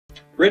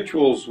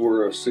Rituals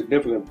were a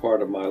significant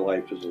part of my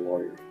life as a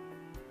lawyer.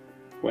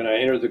 When I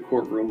entered the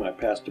courtroom, I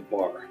passed a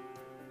bar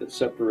that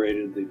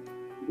separated the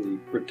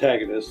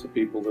protagonists, the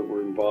people that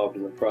were involved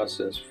in the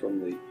process, from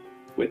the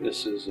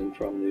witnesses and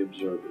from the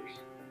observers.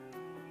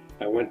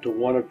 I went to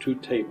one of two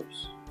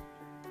tables.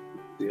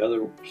 The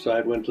other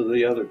side went to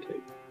the other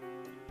table.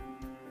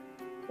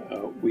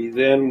 We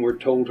then were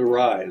told to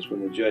rise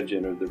when the judge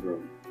entered the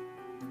room.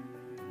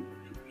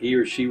 He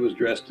or she was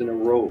dressed in a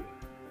robe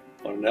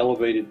on an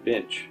elevated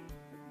bench.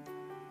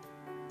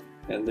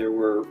 And there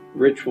were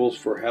rituals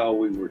for how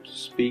we were to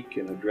speak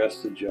and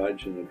address the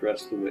judge and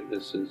address the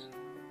witnesses.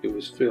 It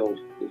was filled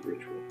with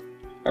ritual.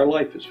 Our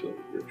life is filled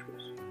with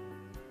rituals.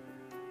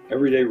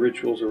 Everyday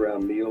rituals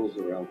around meals,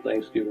 around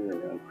Thanksgiving,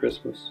 around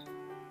Christmas.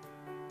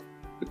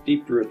 But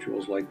deep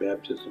rituals like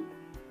baptism,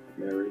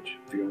 marriage,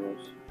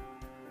 funerals.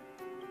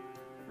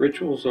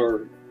 Rituals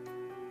are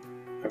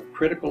a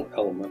critical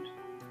element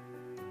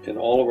in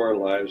all of our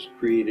lives,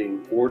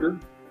 creating order,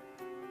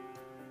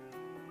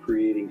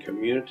 creating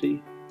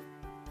community,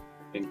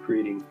 and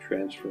creating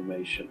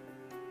transformation.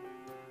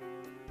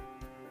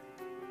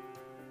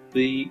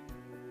 The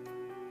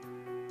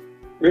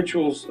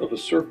rituals of a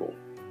circle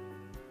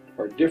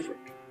are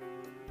different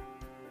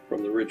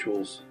from the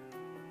rituals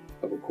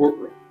of a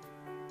courtroom.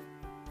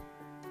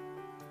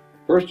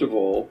 First of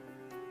all,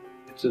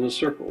 it's in a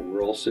circle.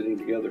 We're all sitting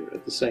together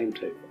at the same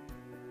table.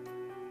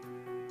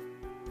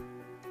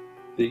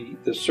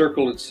 The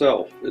circle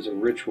itself is a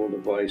ritual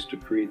device to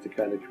create the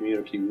kind of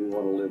community we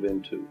want to live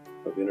into,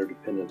 of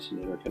interdependence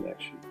and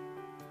interconnection.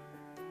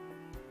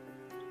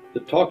 The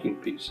talking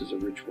piece is a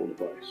ritual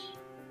device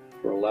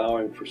for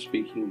allowing for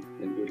speaking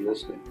and good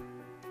listening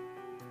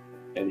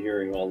and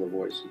hearing all the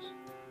voices.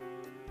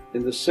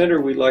 In the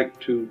center, we like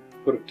to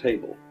put a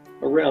table,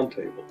 a round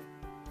table,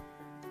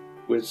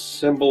 with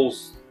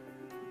symbols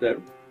that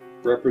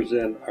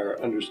represent our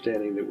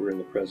understanding that we're in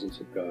the presence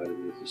of God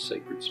and it's a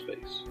sacred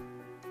space.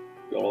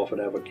 We'll often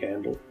have a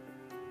candle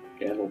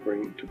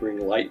to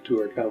bring light to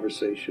our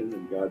conversation,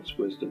 and God's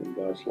wisdom and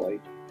God's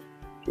light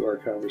to our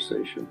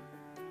conversation.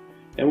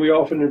 And we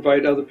often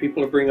invite other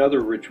people to bring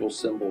other ritual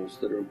symbols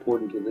that are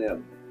important to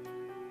them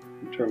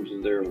in terms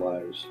of their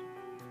lives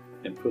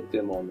and put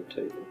them on the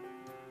table.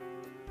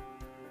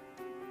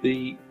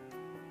 The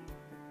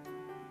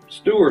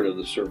steward of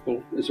the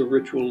circle is a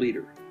ritual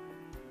leader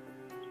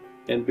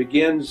and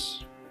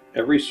begins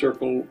every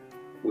circle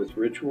with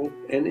ritual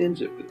and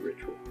ends it with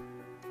ritual.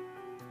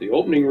 The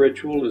opening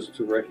ritual is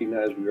to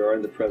recognize we are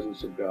in the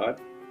presence of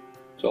God.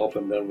 It's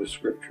often done with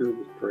scripture,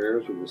 with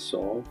prayers, or with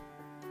song.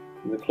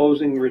 And the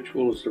closing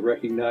ritual is to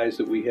recognize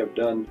that we have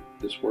done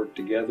this work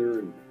together,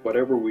 and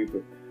whatever we've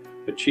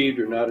achieved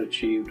or not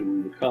achieved,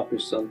 and we've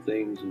accomplished some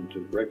things, and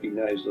to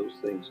recognize those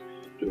things,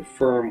 to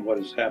affirm what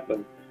has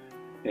happened,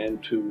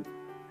 and to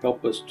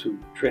help us to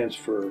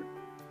transfer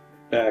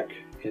back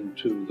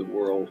into the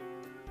world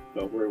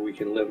where we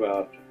can live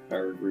out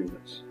our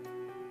agreements.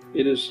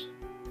 It is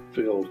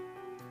filled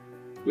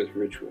with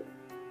ritual.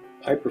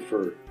 I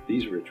prefer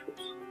these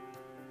rituals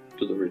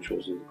to the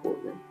rituals of the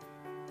courtroom.